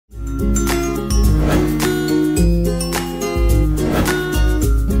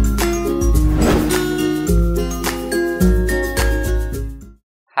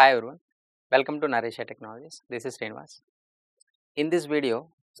Hi everyone, welcome to Naresh IT Technologies. This is Srinivas. In this video,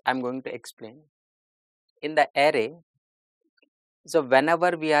 I am going to explain in the array. So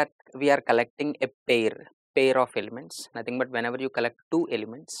whenever we are collecting a pair of elements, nothing but whenever you collect two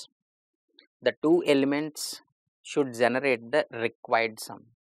elements, the two elements should generate the required sum.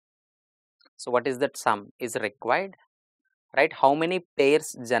 So what is that sum is required, right? How many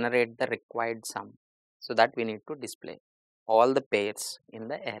pairs generate the required sum? So that we need to display all the pairs in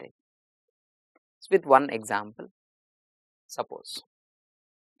the array. So with one example, suppose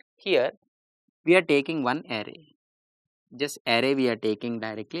here we are taking one array, just array we are taking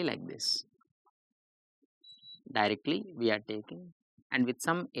directly like this, directly we are taking, and with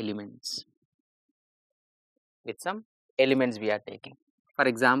some elements we are taking. For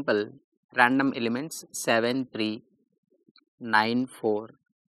example, random elements 7 3 9 4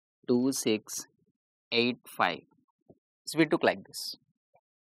 2 6 8 5. So we took like this.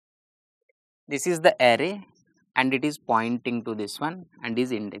 This is the array and it is pointing to this one and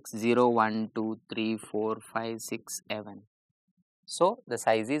is index 0 1 2 3 4 5 6 7. So the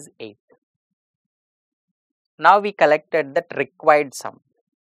size is 8. Now we collected that required sum.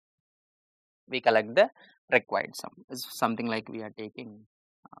 We collect the required sum. It's something like we are taking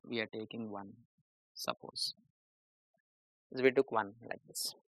 1, suppose. So we took 1 like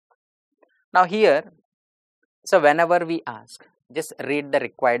this. Now here, so whenever we ask, just read the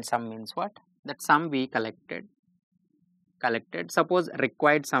required sum means what? That sum we collected. Suppose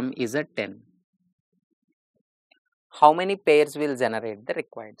required sum is a 10. How many pairs will generate the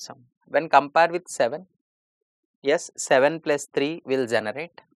required sum? When compared with 7, yes, 7 plus 3 will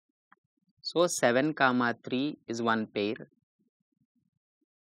generate. So 7 comma 3 is one pair.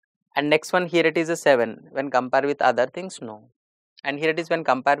 And next one, here it is a 7. When compared with other things, no. And here it is when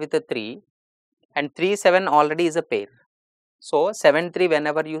compared with a 3. And 3 7 already is a pair. So 7 3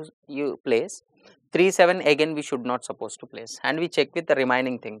 whenever you place, 3 7 again we should not supposed to place. And we check with the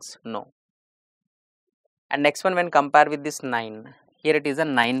remaining things, no. And next one, when compared with this 9, here it is a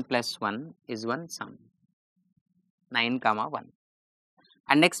 9 plus 1 is one sum, 9 comma 1.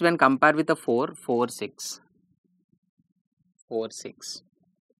 And next when compared with a 4 6.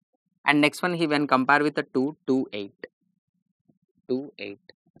 And next one, he when compared with a 2 8.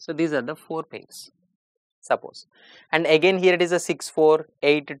 So these are the 4 pairs, suppose. And again here it is a 6 4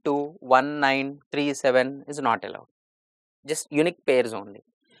 8 2 1 9 3 7 is not allowed, just unique pairs only.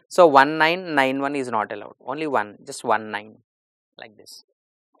 So 1 9 9 1 is not allowed, only one, just 1 9 like this,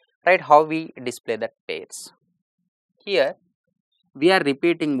 right? How we display that pairs? Here we are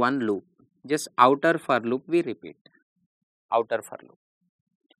repeating one loop, just outer for loop we repeat, outer for loop.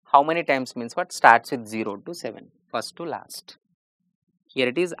 How many times means what? Starts with 0 to 7, first to last. Here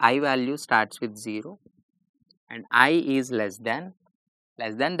it is I value starts with 0 and I is less than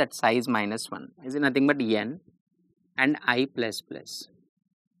that size minus 1 is nothing but n and I plus plus.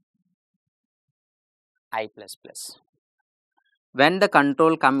 When the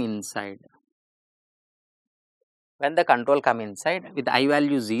control come inside, with I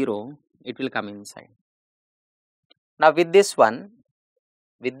value 0, it will come inside. Now with this one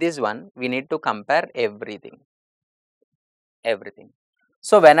we need to compare everything.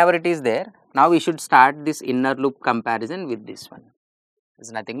 So whenever it is there, now we should start this inner loop comparison with this one.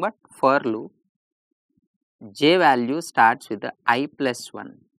 It's nothing but for loop, j value starts with the I plus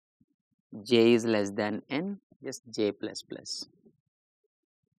 1, j is less than n, just j plus plus.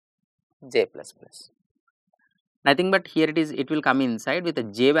 Nothing but here it will come inside with a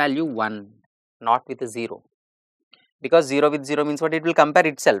j value 1, not with a 0, because 0 with 0 means what? It will compare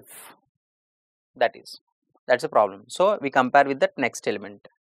itself, that's a problem. So we compare with that next element.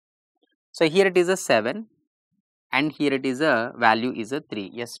 So here it is a 7 and here it is a value is a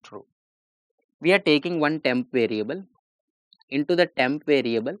 3, yes, true. We are taking one temp variable. Into the temp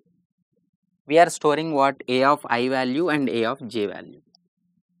variable we are storing what? A of I value and A of j value.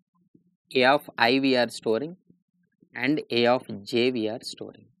 A of I we are storing and A of j we are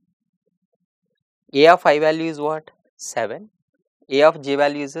storing. A of I value is what? 7. A of j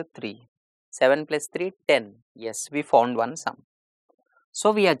value is a 3. 7 plus 3 10. Yes, we found one sum.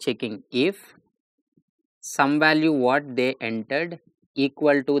 So we are checking if sum value what they entered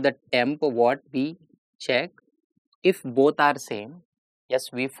equal to the temp what we check. If both are same,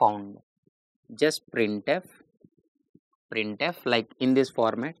 yes, we found. Just printf like in this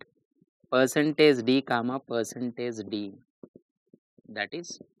format, %d comma %d, that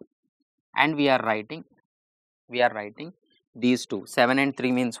is, and we are writing these two, 7 and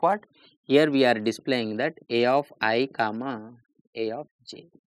 3 means what? Here we are displaying that A of I comma A of j.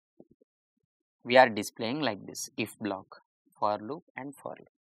 We are displaying like this, if block, for loop and for loop.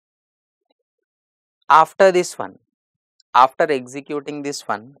 After this one, after executing this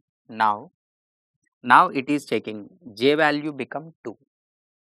one, now it is checking j value become 2,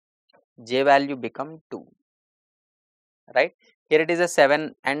 j value become 2, right? Here it is a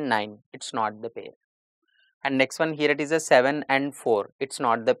 7 and 9, it's not the pair. And next one, here it is a 7 and 4, it's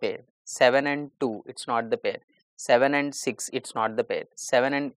not the pair. 7 and 2, it's not the pair. 7 and 6, it's not the pair.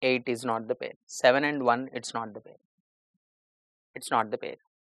 7 and 8 is not the pair. 7 and 1, it's not the pair. It's not the pair.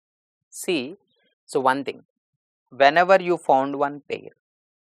 See, so one thing, whenever you found one pair,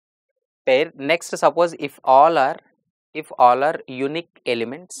 next suppose if all are unique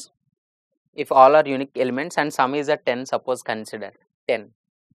elements, and sum is a 10, suppose consider 10.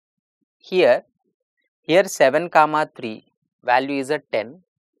 Here 7 comma 3 value is a 10.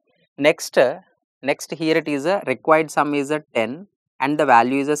 Next here it is a required sum is a 10 and the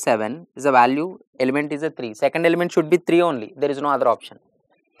value is a 7, is a value element is a 3. Second element should be 3 only, there is no other option.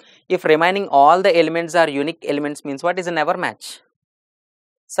 If remaining all the elements are unique elements, means what is a never match?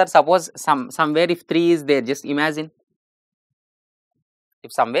 Sir, suppose somewhere if 3 is there, just imagine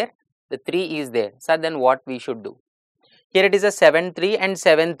if somewhere the 3 is there, sir, then what we should do? Here it is a 7 3 and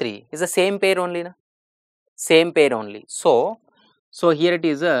 7 3 is the same pair only, na? Same pair only. So here it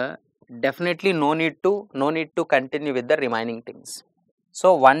is a definitely no need to continue with the remaining things.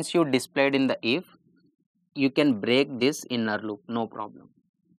 So once you displayed in the if, you can break this inner loop, no problem.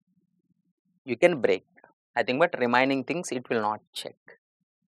 You can break, I think, but remaining things it will not check.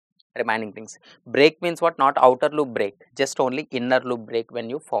 Remaining things. Break means what? Not outer loop break, just only inner loop break when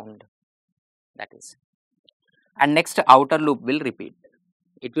you found. That is. And next outer loop will repeat.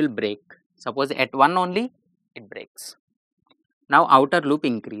 It will break. Suppose at 1 only, it breaks. Now outer loop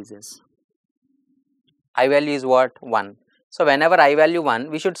increases. I value is what? 1. So whenever I value 1,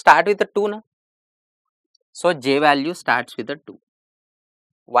 we should start with a 2, na? So j value starts with a 2.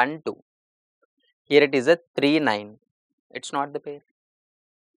 1 2. Here it is a 3 9. It's not the pair.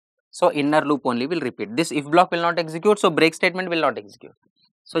 So inner loop only will repeat. This if block will not execute, so break statement will not execute.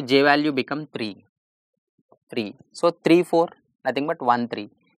 So j value become 3. 3. So 3 4, nothing but 1 3.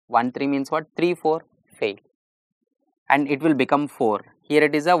 1 3 means what? 3 4 fail. And it will become 4. Here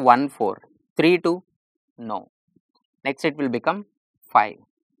it is a 1 4. 3 2, no. Next it will become 5.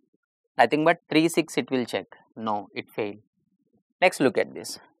 Nothing but 3 6 it will check. No, it failed. Next look at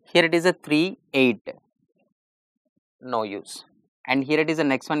this. Here it is a 3 8. No use. And here it is the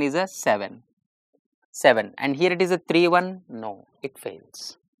next one is a 7. 7. And here it is a 3 1. No, it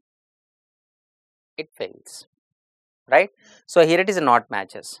fails. It fails. Right? So here it is a not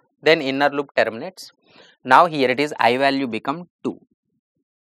matches. Then inner loop terminates. Now here it is I value become 2.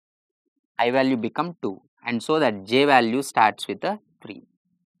 I value become 2. And so that j value starts with a 3.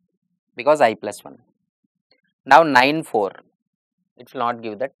 Because I plus 1. Now 9 4. It will not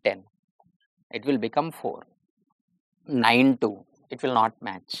give the 10. It will become 4. 9 2. It will not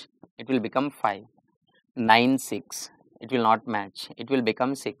match. It will become 5. 9 6. It will not match. It will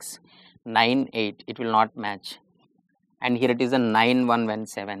become 6. 9 8. It will not match. And here it is a 9 1 1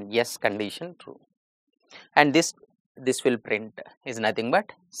 7. Yes, condition true. And this will print is nothing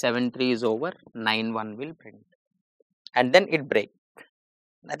but 7 3 is over, 9 1 will print. And then it break.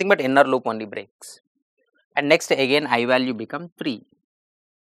 Nothing but inner loop only breaks. And next again I value become 3.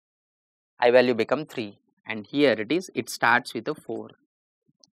 I value become 3. And here it is, it starts with a 4.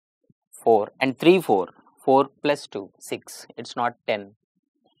 4 and 3 4. 4 plus 2, 6. It's not 10.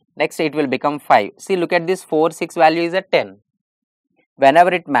 Next it will become 5. See, look at this 4 6 value is a 10.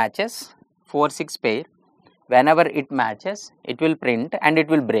 Whenever it matches 4 6 pair, whenever it matches, it will print and it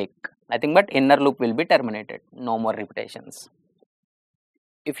will break. Nothing but inner loop will be terminated. No more repetitions.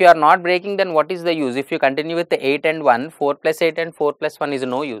 If you are not breaking, then what is the use? If you continue with the 8 and 1, 4 plus 8 and 4 plus 1 is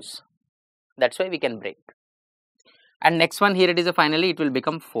no use. That's why we can break. And next one here it is a finally it will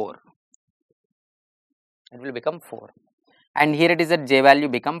become 4. It will become 4. And here it is a j value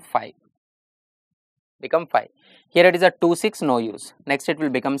become 5. Become 5. Here it is a 2 6, no use. Next it will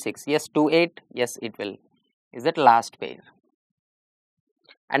become 6. Yes, 2 8. Yes, it will. Is that last pair.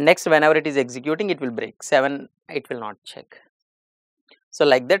 And next whenever it is executing, it will break. 7, it will not check. So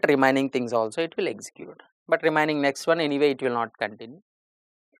like that remaining things also it will execute. But remaining next one anyway it will not continue.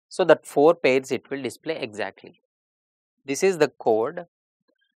 So that 4 pairs it will display exactly. This is the code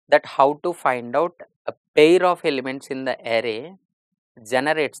that how to find out a pair of elements in the array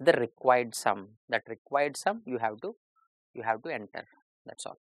generates the required sum. That required sum you have to enter. That's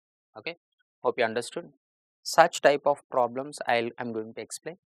all. Okay. Hope you understood. Such type of problems I'm going to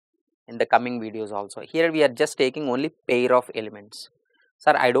explain in the coming videos also. Here we are just taking only pair of elements.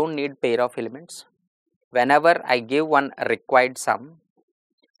 Sir, I don't need pair of elements. Whenever I give one required sum,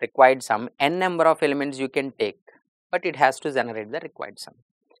 required sum, n number of elements you can take, but it has to generate the required sum.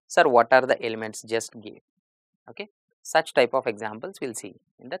 Sir, what are the elements? Just give. Okay, such type of examples we'll see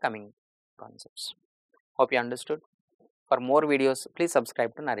in the coming concepts. Hope you understood. For more videos, please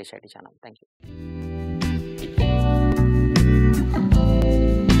subscribe to Naresh IT channel. Thank you.